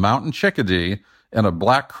 a mountain chickadee, and a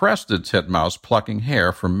black-crested titmouse plucking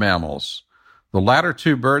hair from mammals. The latter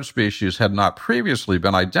two bird species had not previously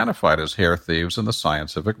been identified as hair thieves in the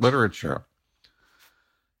scientific literature.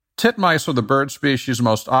 Titmice are the bird species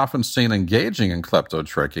most often seen engaging in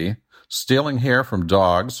kleptotricky, stealing hair from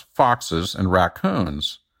dogs, foxes, and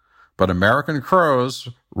raccoons. But American crows,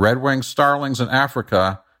 red-winged starlings in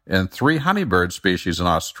Africa, and 3 honeybird species in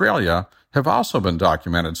Australia have also been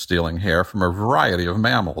documented stealing hair from a variety of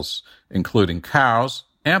mammals, including cows,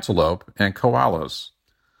 antelope, and koalas.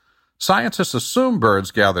 Scientists assume birds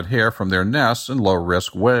gathered hair from their nests in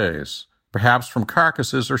low-risk ways, perhaps from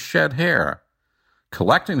carcasses or shed hair.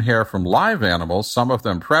 Collecting hair from live animals, some of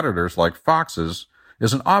them predators like foxes,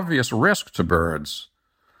 is an obvious risk to birds.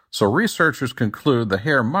 So researchers conclude the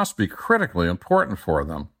hair must be critically important for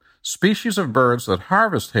them. Species of birds that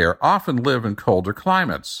harvest hair often live in colder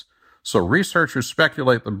climates, so researchers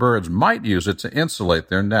speculate the birds might use it to insulate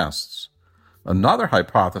their nests. Another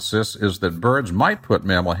hypothesis is that birds might put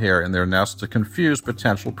mammal hair in their nests to confuse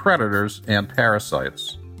potential predators and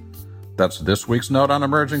parasites. That's this week's Note on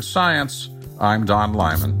Emerging Science. I'm Don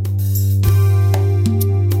Lyman.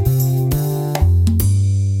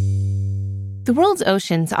 The world's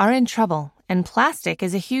oceans are in trouble, and plastic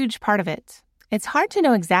is a huge part of it. It's hard to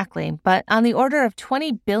know exactly, but on the order of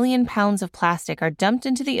 20 billion pounds of plastic are dumped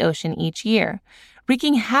into the ocean each year,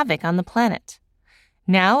 wreaking havoc on the planet.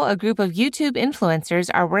 Now, a group of YouTube influencers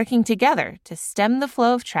are working together to stem the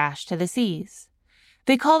flow of trash to the seas.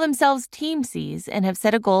 They call themselves Team Seas and have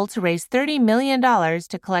set a goal to raise $30 million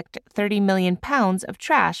to collect 30 million pounds of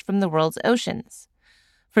trash from the world's oceans.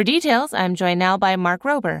 For details, I'm joined now by Mark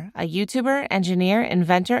Rober, a YouTuber, engineer,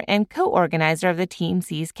 inventor, and co-organizer of the Team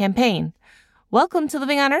Seas campaign. Welcome to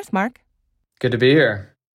Living on Earth, Mark. Good to be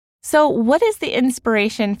here. So what is the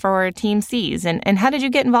inspiration for Team Seas, and how did you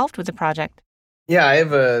get involved with the project? Yeah, I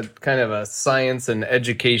have a kind of a science and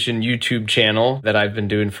education YouTube channel that I've been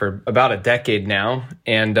doing for about a decade now.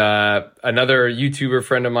 And another YouTuber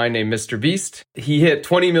friend of mine named Mr. Beast, he hit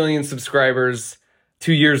 20 million subscribers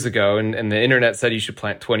 2 years ago. And the internet said you should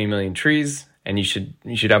plant 20 million trees. And you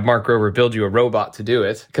should have Mark Rober build you a robot to do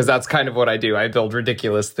it, because that's kind of what I do. I build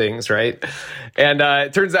ridiculous things, right? And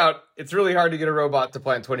it turns out it's really hard to get a robot to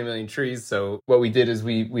plant 20 million trees. So what we did is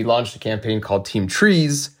we launched a campaign called Team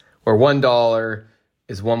Trees, where $1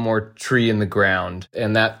 is one more tree in the ground.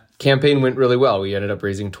 And that campaign went really well. We ended up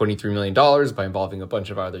raising $23 million by involving a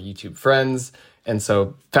bunch of our other YouTube friends. And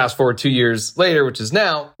so fast forward 2 years later, which is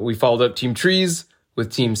now, we followed up Team Trees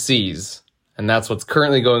with Team Seas. And that's what's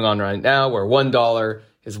currently going on right now, where $1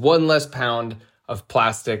 is one less pound of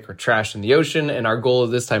plastic or trash in the ocean. And our goal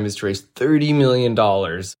this time is to raise $30 million.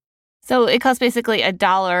 So it costs basically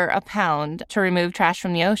 $1 a pound to remove trash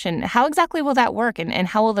from the ocean. How exactly will that work, and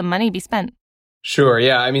how will the money be spent? Sure.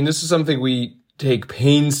 Yeah. I mean, this is something we take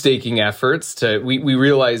painstaking efforts to. We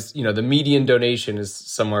realize, the median donation is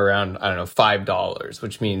somewhere around, $5,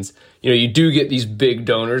 which means, you do get these big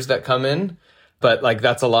donors that come in, but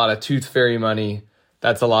that's a lot of tooth fairy money.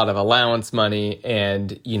 That's a lot of allowance money.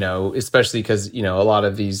 And, especially because, a lot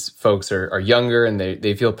of these folks are younger and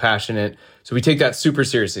they feel passionate. So we take that super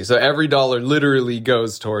seriously. So every dollar literally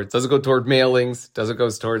doesn't go toward mailings, doesn't go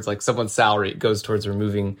towards someone's salary. It goes towards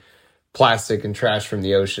removing plastic and trash from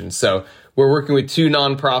the ocean. So we're working with 2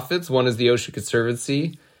 nonprofits. One is the Ocean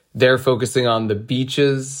Conservancy. They're focusing on the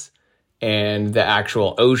beaches and the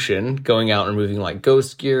actual ocean, going out and removing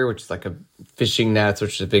ghost gear, which is a fishing nets,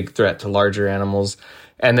 which is a big threat to larger animals.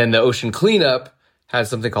 And then the ocean cleanup has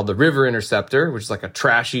something called the River Interceptor, which is a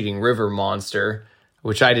trash-eating river monster,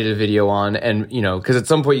 which I did a video on. And, because at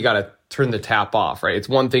some point you got to turn the tap off, right? It's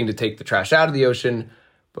one thing to take the trash out of the ocean,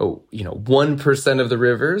 but, 1% of the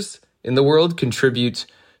rivers in the world contribute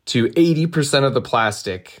to 80% of the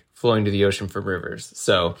plastic flowing to the ocean from rivers.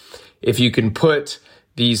 So if you can put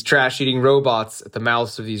these trash-eating robots at the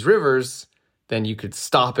mouths of these rivers, then you could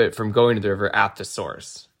stop it from going to the river at the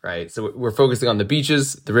source, right? So we're focusing on the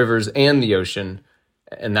beaches, the rivers, and the ocean,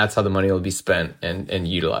 and that's how the money will be spent and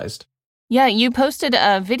utilized. Yeah, you posted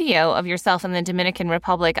a video of yourself in the Dominican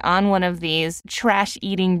Republic on one of these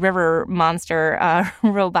trash-eating river monster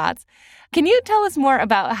robots. Can you tell us more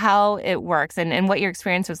about how it works and what your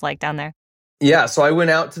experience was like down there? Yeah, so I went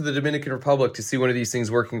out to the Dominican Republic to see one of these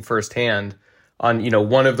things working firsthand on,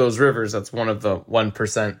 one of those rivers. That's one of the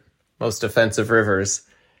 1% most offensive rivers.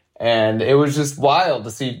 And it was just wild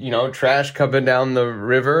to see, trash coming down the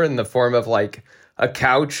river in the form of a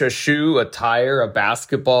couch, a shoe, a tire, a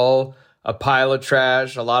basketball, a pile of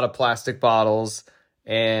trash, a lot of plastic bottles.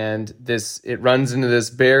 and it runs into this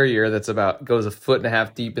barrier that's goes 1.5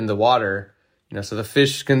 feet deep in the water, so the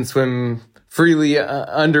fish can swim freely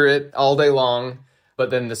under it all day long, but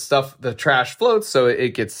then the trash floats, so it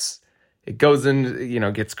goes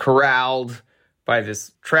in, gets corralled by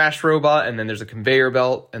this trash robot, and then there's a conveyor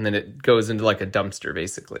belt, and then it goes into like a dumpster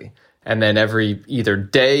basically. And then every either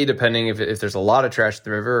day, depending if there's a lot of trash in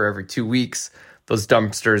the river, or every 2 weeks, those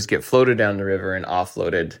dumpsters get floated down the river and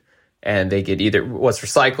offloaded, and they get either what's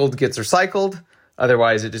recycled gets recycled.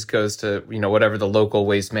 Otherwise, it just goes to, whatever the local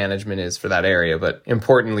waste management is for that area. But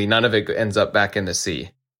importantly, none of it ends up back in the sea.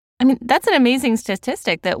 I mean, that's an amazing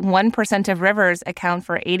statistic that 1% of rivers account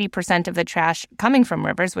for 80% of the trash coming from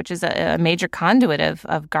rivers, which is a major conduit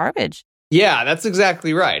of garbage. Yeah, that's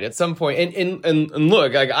exactly right. At some point, and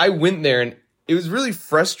look, like I went there, and it was really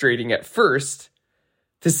frustrating at first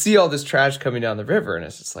to see all this trash coming down the river, and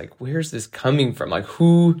it's just like, where's this coming from? Like,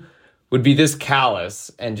 who would be this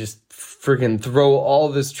callous and just freaking throw all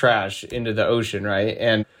this trash into the ocean, right?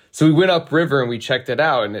 And so we went upriver and we checked it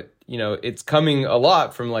out, and it's coming a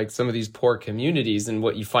lot from like some of these poor communities. And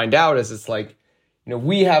what you find out is it's like,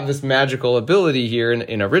 we have this magical ability here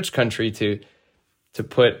in a rich country to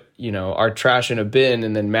put, our trash in a bin,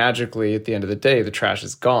 and then magically at the end of the day, the trash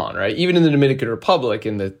is gone, right? Even in the Dominican Republic,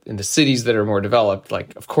 in the cities that are more developed,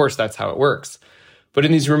 like, of course, that's how it works. But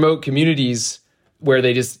in these remote communities where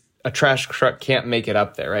a trash truck can't make it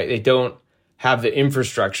up there, right? They don't have the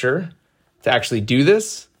infrastructure to actually do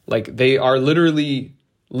this. Like, they are literally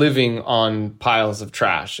living on piles of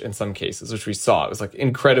trash in some cases, which we saw. It was like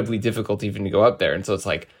incredibly difficult even to go up there. And so it's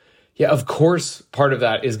like, yeah, of course, part of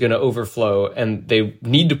that is going to overflow, and they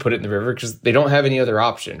need to put it in the river because they don't have any other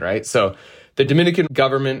option, right? So the Dominican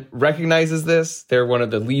government recognizes this. They're one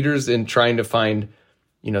of the leaders in trying to find,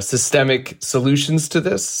 systemic solutions to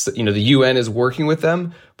this. The UN is working with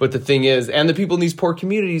them. But the thing is, and the people in these poor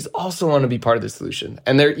communities also want to be part of the solution,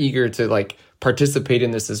 and they're eager to like participate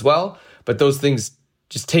in this as well. But those things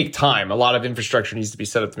just take time. A lot of infrastructure needs to be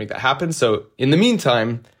set up to make that happen. So in the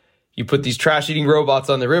meantime, you put these trash-eating robots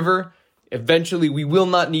on the river. Eventually, we will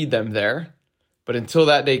not need them there. But until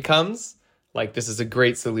that day comes, like, this is a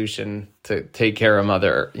great solution to take care of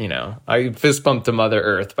I fist bump to Mother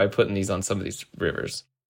Earth by putting these on some of these rivers.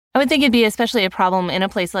 I would think it'd be especially a problem in a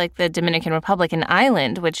place like the Dominican Republic, an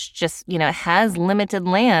island, which just, has limited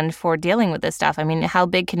land for dealing with this stuff. I mean, how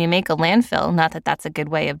big can you make a landfill? Not that that's a good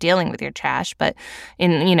way of dealing with your trash, but you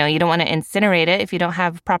don't want to incinerate it if you don't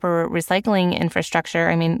have proper recycling infrastructure.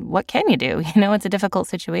 I mean, what can you do? It's a difficult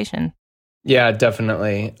situation. Yeah,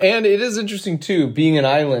 definitely. And it is interesting too, being an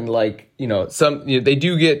island, like, they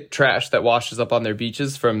do get trash that washes up on their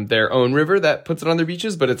beaches from their own river that puts it on their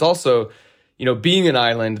beaches, but it's also, being an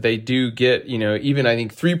island, they do get, even I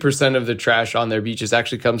think 3% of the trash on their beaches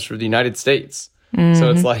actually comes from the United States. Mm-hmm.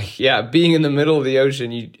 So it's like, yeah, being in the middle of the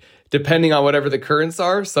ocean, depending on whatever the currents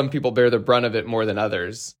are, some people bear the brunt of it more than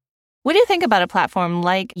others. What do you think about a platform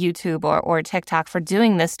like YouTube or TikTok for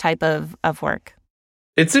doing this type of work?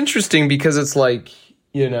 It's interesting because it's like,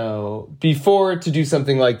 before to do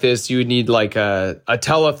something like this, you would need like a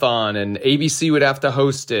telethon, and ABC would have to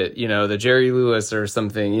host it, the Jerry Lewis or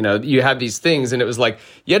something, you have these things, and it was like,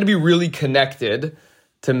 you had to be really connected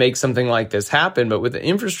to make something like this happen. But with the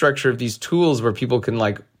infrastructure of these tools where people can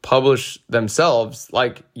like publish themselves,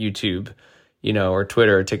 like YouTube, or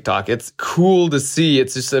Twitter or TikTok, it's cool to see.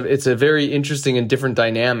 It's just it's a very interesting and different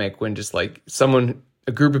dynamic when just like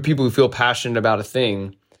a group of people who feel passionate about a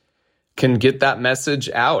thing can get that message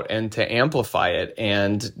out and to amplify it,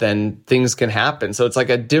 and then things can happen. So it's like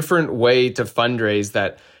a different way to fundraise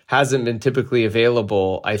that hasn't been typically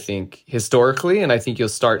available, I think, historically. And I think you'll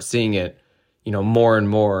start seeing it, more and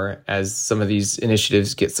more as some of these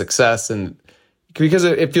initiatives get success. And because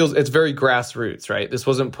it's very grassroots, right? This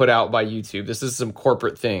wasn't put out by YouTube. This is some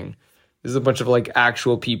corporate thing. This is a bunch of like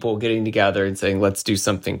actual people getting together and saying, let's do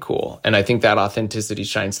something cool. And I think that authenticity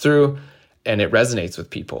shines through and it resonates with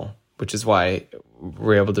people, which is why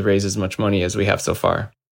we're able to raise as much money as we have so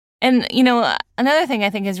far. And, another thing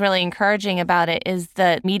I think is really encouraging about it is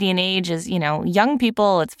the median age is, young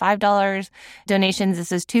people. It's $5 donations.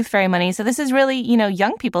 This is Tooth Fairy money. So this is really,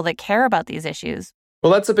 young people that care about these issues.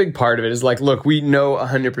 Well, that's a big part of it is like, look, we know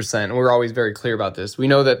 100%, and we're always very clear about this. We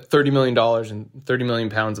know that $30 million and 30 million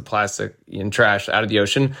pounds of plastic and trash out of the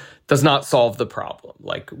ocean does not solve the problem.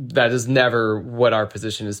 Like, that is never what our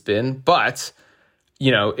position has been. But,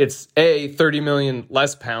 it's A, 30 million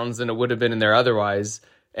less pounds than it would have been in there otherwise.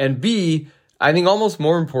 And B, I think almost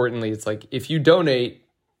more importantly, it's like, if you donate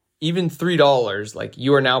even $3, like,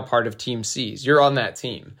 you are now part of Team C's. You're on that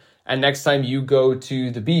team. And next time you go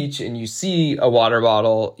to the beach and you see a water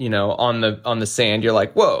bottle, on the sand, you're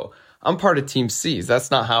like, whoa, I'm part of Team C's. That's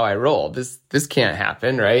not how I roll. This can't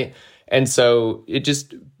happen, right? And so it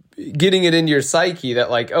just getting it into your psyche that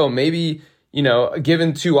like, oh, maybe,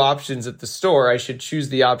 given two options at the store, I should choose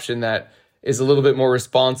the option that is a little bit more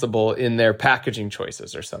responsible in their packaging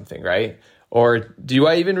choices or something, right? Or do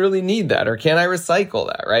I even really need that? Or can I recycle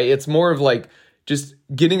that, right? It's more of like just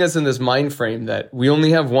getting us in this mind frame that we only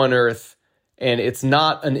have one Earth and it's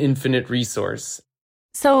not an infinite resource.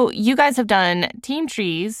 So you guys have done Team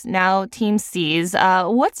Trees, now Team C's.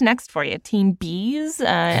 What's next for you? Team B's?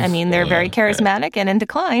 They're very charismatic and in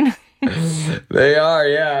decline. They are,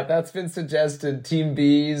 yeah. That's been suggested. Team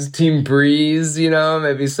B's, Team Breeze,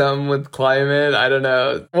 maybe some with climate. I don't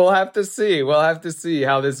know. We'll have to see. We'll have to see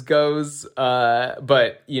how this goes.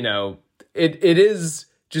 But, it is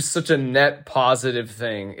just such a net positive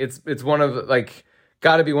thing. It's one of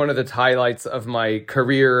got to be one of the highlights of my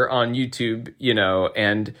career on YouTube,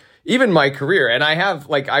 and even my career. And I have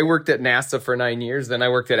I worked at NASA for 9 years. Then I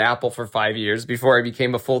worked at Apple for 5 years before I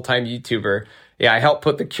became a full-time YouTuber. Yeah, I helped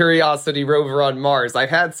put the Curiosity rover on Mars. I've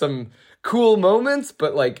had some cool moments,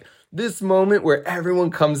 but this moment where everyone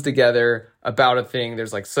comes together about a thing,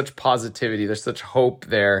 there's such positivity, there's such hope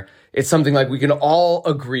there. It's something we can all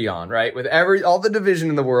agree on, right? With all the division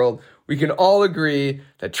in the world, we can all agree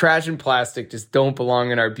that trash and plastic just don't belong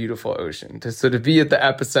in our beautiful ocean. So to be at the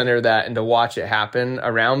epicenter of that and to watch it happen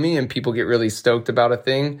around me and people get really stoked about a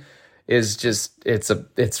thing is just,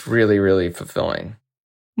 it's really, really fulfilling.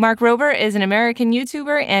 Mark Rober is an American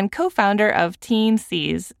YouTuber and co-founder of Team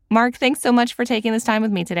C's. Mark, thanks so much for taking this time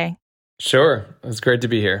with me today. Sure. It's great to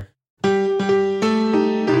be here.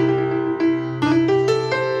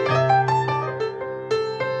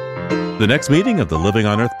 The next meeting of the Living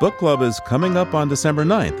on Earth Book Club is coming up on December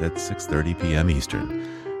 9th at 6:30 p.m. Eastern.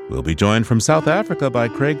 We'll be joined from South Africa by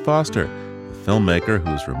Craig Foster, the filmmaker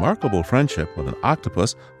whose remarkable friendship with an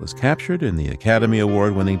octopus was captured in the Academy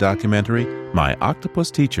Award-winning documentary My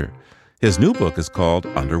Octopus Teacher. His new book is called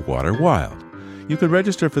Underwater Wild. You can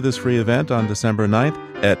register for this free event on December 9th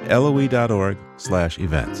at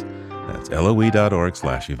loe.org/events. That's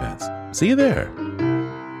loe.org/events. See you there.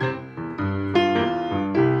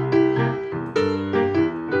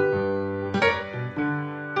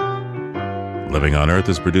 Living on Earth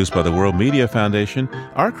is produced by the World Media Foundation.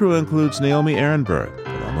 Our crew includes Naomi Ehrenberg,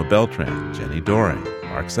 Paloma Beltran, Jenny Doring,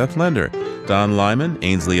 Mark Seth Lender, Don Lyman,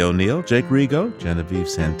 Ainsley O'Neill, Jake Rigo, Genevieve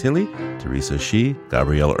Santilli, Teresa Shee,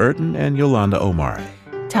 Gabrielle Urton, and Yolanda Omari.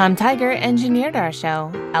 Tom Tiger engineered our show.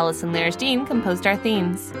 Allison Lirish-Dean composed our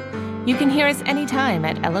themes. You can hear us anytime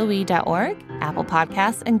at loe.org, Apple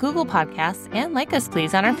Podcasts, and Google Podcasts, and like us,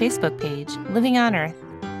 please, on our Facebook page, Living on Earth.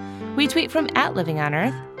 We tweet from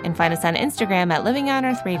 @LivingOnEarth and find us on Instagram at Living on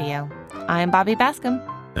Earth Radio. I'm Bobby Bascom.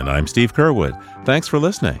 And I'm Steve Kerwood. Thanks for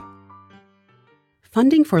listening.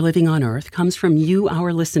 Funding for Living on Earth comes from you,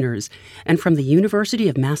 our listeners, and from the University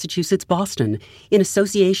of Massachusetts, Boston, in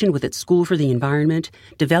association with its School for the Environment,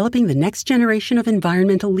 developing the next generation of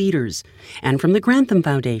environmental leaders, and from the Grantham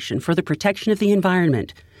Foundation for the Protection of the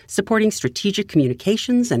Environment, supporting strategic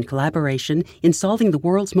communications and collaboration in solving the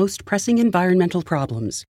world's most pressing environmental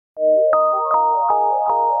problems.